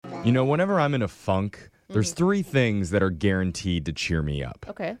You know, whenever I'm in a funk, there's three things that are guaranteed to cheer me up.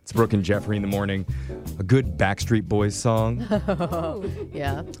 Okay. It's Brooke and Jeffrey in the morning, a good Backstreet Boys song,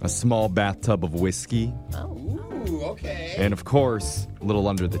 Yeah. a small bathtub of whiskey, Ooh, okay. and of course, a little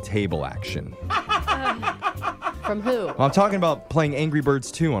under the table action. From who? Well, I'm talking about playing Angry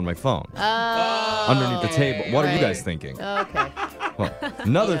Birds 2 on my phone. Underneath the table. What are you Right. guys thinking? Okay. Well,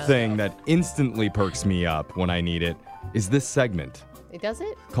 another thing that instantly perks me up when I need it is this segment It does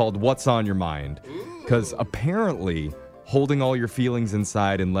it? called What's on Your Mind. Because apparently, holding all your feelings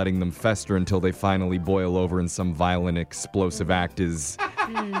inside and letting them fester until they finally boil over in some violent, explosive act is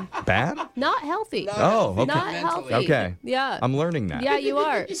bad? Not healthy. Oh, okay. Not healthy. Okay. Yeah. I'm learning that. Yeah, you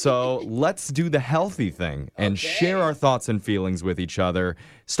are. So let's do the healthy thing and share our thoughts and feelings with each other,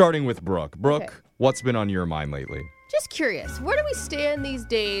 starting with Brooke. Brooke, Okay. what's been on your mind lately? Just curious, where do we stand these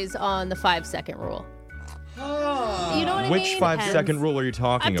days on the 5-second rule? You know what I mean? Which 5-second rule are you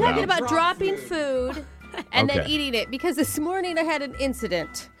talking I'm about? talking about Drop dropping food. food and then Okay. eating it because this morning I had an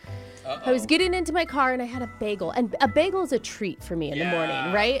incident. I was getting into my car and I had a bagel. And a bagel is a treat for me in the morning,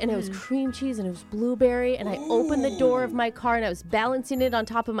 right? And it was cream cheese and it was blueberry. And I opened the door of my car and I was balancing it on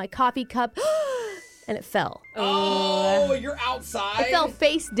top of my coffee cup and it fell. Oh, you're outside? It fell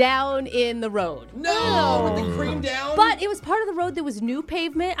face down in the road. No, with the cream down? But it was part of the road that was new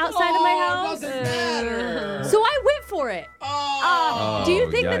pavement outside of my house. It doesn't matter. So I went for it. Do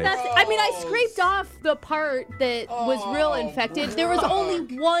you think that yikes. that's... I mean, I scraped off the part that was real infected. There was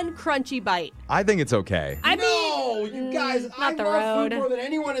only one crunchy bite. I think it's okay. I mean, No, you guys, I the love road. food more than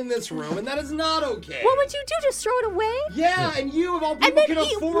anyone in this room, and that is not okay. what would you do? Just throw it away? Yeah, and you of all people then can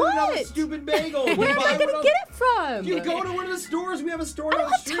eat afford another what? stupid bagel. Where am I going to get it from? You go to one of the stores. We have a store I down don't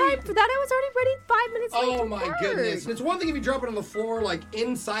the have street. time for that. I was already ready 5 minutes late Oh to my work. goodness. It's one thing if you drop it on the floor, like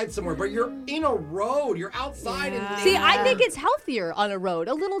inside somewhere, but you're in a road. You're outside. Yeah. And See, I think it's healthier on a road.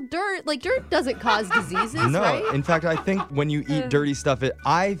 A little dirt, like dirt doesn't cause diseases, No, right? in fact, I think when you eat dirty stuff,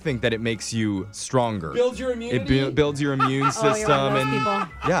 I think that it makes you stronger. builds your It immunity. builds your immune Oh, you're system, one of those and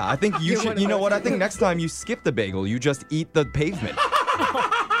people. yeah, I think you You're one should. of You know those what? I think next time you skip the bagel, you just eat the pavement.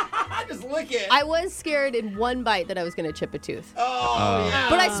 I just lick it. I was scared in one bite that I was going to chip a tooth. Oh, yeah.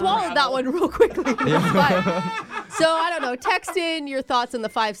 But I swallowed that one real quickly. It was fine. So I don't know. Text in your thoughts on the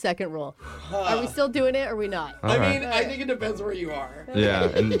 5-second rule. Are we still doing it or are we not? I All right. mean, I think it depends where you are. Yeah,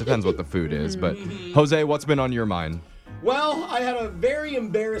 and it depends what the food is. But Jose, what's been on your mind? Well, I had a very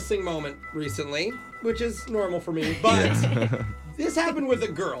embarrassing moment recently, which is normal for me, but this happened with a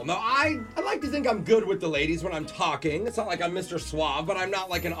girl. Now, I like to think I'm good with the ladies when I'm talking. It's not like I'm Mr. Suave, but I'm not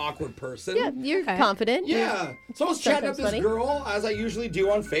like an awkward person. Yeah, you're Okay. confident. Yeah. So I was chatting up Sometimes this funny. girl, as I usually do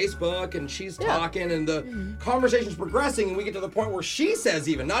on Facebook, and she's talking, and the conversation's progressing, and we get to the point where she says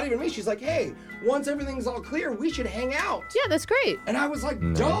even, not even me, she's like, hey, once everything's all clear, we should hang out. Yeah, that's great. And I was like,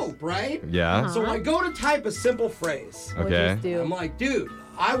 dope, right? Yeah. So I go to type a simple phrase. What'd you Okay. do? I'm like, dude,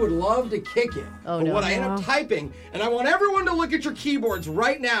 I would love to kick it. Oh, but no. what I end up typing, and I want everyone to look at your keyboards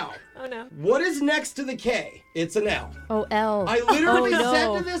right now. Oh no. What is next to the K? It's an L. Oh, L. I literally Oh, no.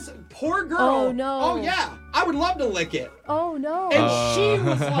 said to this poor girl, Oh, no. oh yeah, I would love to lick it. Oh, no. And she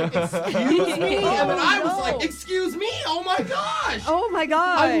was like, excuse me? And then I was no. like, excuse me? Oh my gosh. Oh, my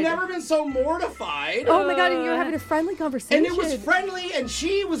God. I've never been so mortified. Oh, my God. And you were having a friendly conversation. And it was friendly, and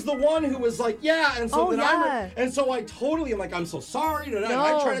she was the one who was like, yeah. And so Oh, then yeah. and so I totally am like, I'm so sorry. And I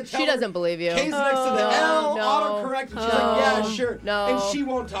No, try to tell she her, doesn't believe you. K's next to the no, L, no. autocorrect. And she's like, yeah, sure. no. And she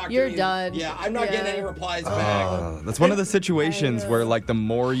won't talk to You're me. done. Yeah, I'm not getting Yeah. any replies back. That's one of the situations where, like, the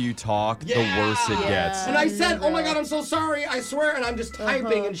more you talk, the worse it Yeah. gets. And I said, oh my God, I'm so sorry. I swear. And I'm just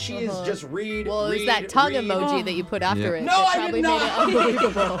typing, and she is just read. Well, it was read, that tongue read. emoji that you put after Yeah. it. No, that I probably did made not. it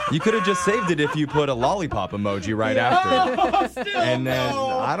unbelievable. You could have just saved it if you put a lollipop emoji right after. Oh, still And then,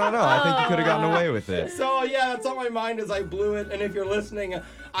 no. I don't know, I think you could have gotten away with it. So yeah, that's on my mind as I blew it. And if you're listening,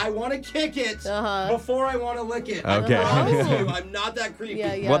 I want to kick it before I want to lick it. Okay. I promise you, I'm not that creepy.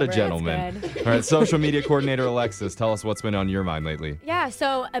 Yeah, What a right. gentleman. That's All right, social media coordinator Alexis, tell us what's been on your mind lately. Yeah,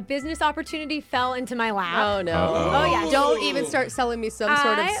 so a business opportunity fell into my lap. Oh, no. Uh-oh. Oh, yeah. Don't even start selling me some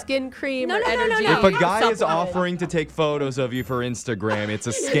sort of I- skin cream No, or no, no, no, energy. no. If a guy is supplement. offering to take photos of you for Instagram, it's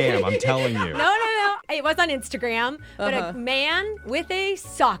a scam, I'm telling you. No. It was on Instagram, but a man with a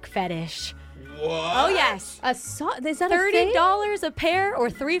sock fetish. What? Oh, yes. Is that a thing? $30 a pair or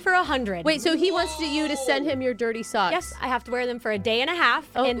 3 for $100. Wait, so he wants you to send him your dirty socks? Yes, I have to wear them for a day and a half,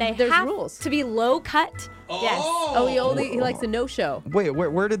 Oh, and they there's have rules. to be low cut Yes. Oh, he likes a no-show. Wait,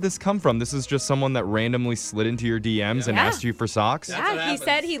 where did this come from? This is just someone that randomly slid into your DMs and Yeah. asked you for socks? That's what Yeah, he happens.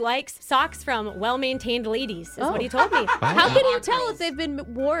 said he likes socks from well-maintained ladies, is what he told me. How can you tell if they've been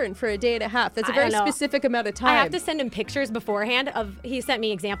worn for a day and a half? That's a I very don't know. specific amount of time. I have to send him pictures beforehand he sent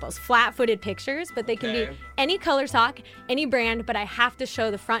me examples, flat-footed pictures, but they can Okay. be any color sock, any brand, but I have to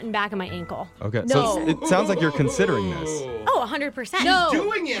show the front and back of my ankle. Okay, No. so it sounds like you're considering this. Oh, 100%. No.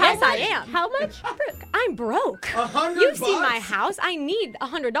 Doing it. Yes, I am. How much? I'm broke. $100 You've seen my bucks? house. I need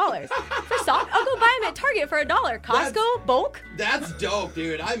 $100 for socks. I'll go buy them at Target for $1. Costco, bulk. That's dope,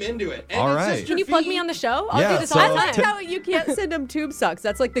 dude. I'm into it. And All it's right. just Can your you plug feet. me on the show? I'll Yeah, do this so- all the I like time. how you can't send them tube socks.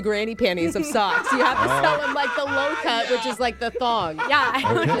 That's like the granny panties of socks. You have to sell them like the low cut, which is like the thong. Yeah, I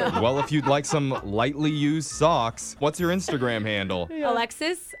don't Okay, know. well, if you'd like some lightly used socks, what's your Instagram handle?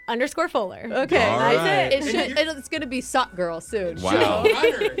 Alexis_Fuller. Okay, All that's right. it. It's going to be sock girl soon. Wow.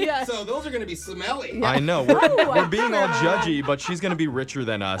 Runner. Yeah. So those are going to be smelly. I know, we're being all judgy, but she's going to be richer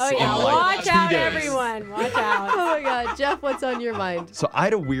than us Oh, in yeah. like Watch 2 out, days. everyone. Watch out. Oh my God, Jeff, what's on your mind? So I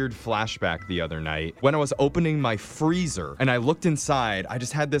had a weird flashback the other night when I was opening my freezer and I looked inside. I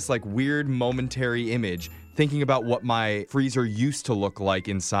just had this like weird momentary image thinking about what my freezer used to look like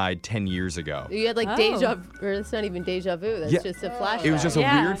inside 10 years ago. You had like Oh. deja, or it's not even deja vu. That's Yeah. just a flashback. It was just a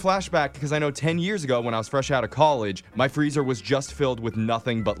Yeah. weird flashback because I know 10 years ago when I was fresh out of college, my freezer was just filled with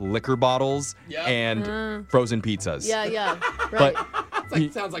nothing but liquor bottles Yep. and frozen pizzas. Yeah, right. But It's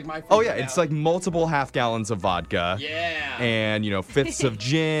like, sounds like my oh freezer yeah, it's now. like multiple half gallons of vodka. Yeah. And, fifths of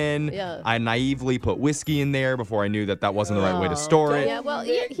gin. Yeah. I naively put whiskey in there before I knew that that wasn't the right way to Oh, store it. Yeah, well,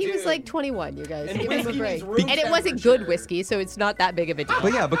 he was like 21, you guys. And Give him a whiskey break. means room And it wasn't temperature. good whiskey, so it's not that big of a deal.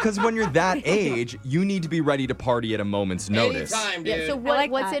 But yeah, because when you're that age, you need to be ready to party at a moment's notice. Anytime, dude. Yeah, so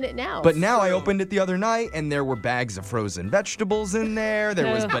like what's that. in it now? But now I opened it the other night and there were bags of frozen vegetables in there.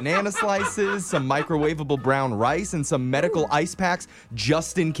 There was Ugh. banana slices, some microwavable brown rice, and some medical ice packs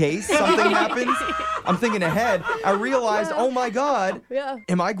just in case something happens. I'm thinking ahead. I realized, oh my God, Yeah.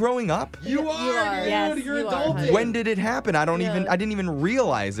 am I growing up? You are, are. dude. Yes, You're you are, adulting. honey. When did it happen? I Yeah. didn't even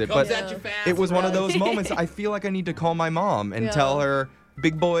realize it, Comes but at you fast, it was one of bro. those moments. I feel like I need to call my mom and Yeah. tell her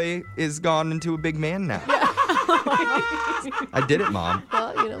big boy is gone into a big man now. I did it, Mom.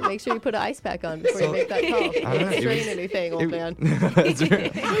 Well, make sure you put an ice pack on before you make that call. I don't know, Don't it strain was- anything, old man. it's a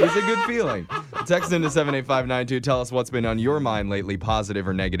good feeling. Text into 78592. Tell us what's been on your mind lately, positive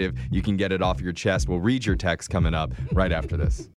or negative. You can get it off your chest. We'll read your text coming up right after this.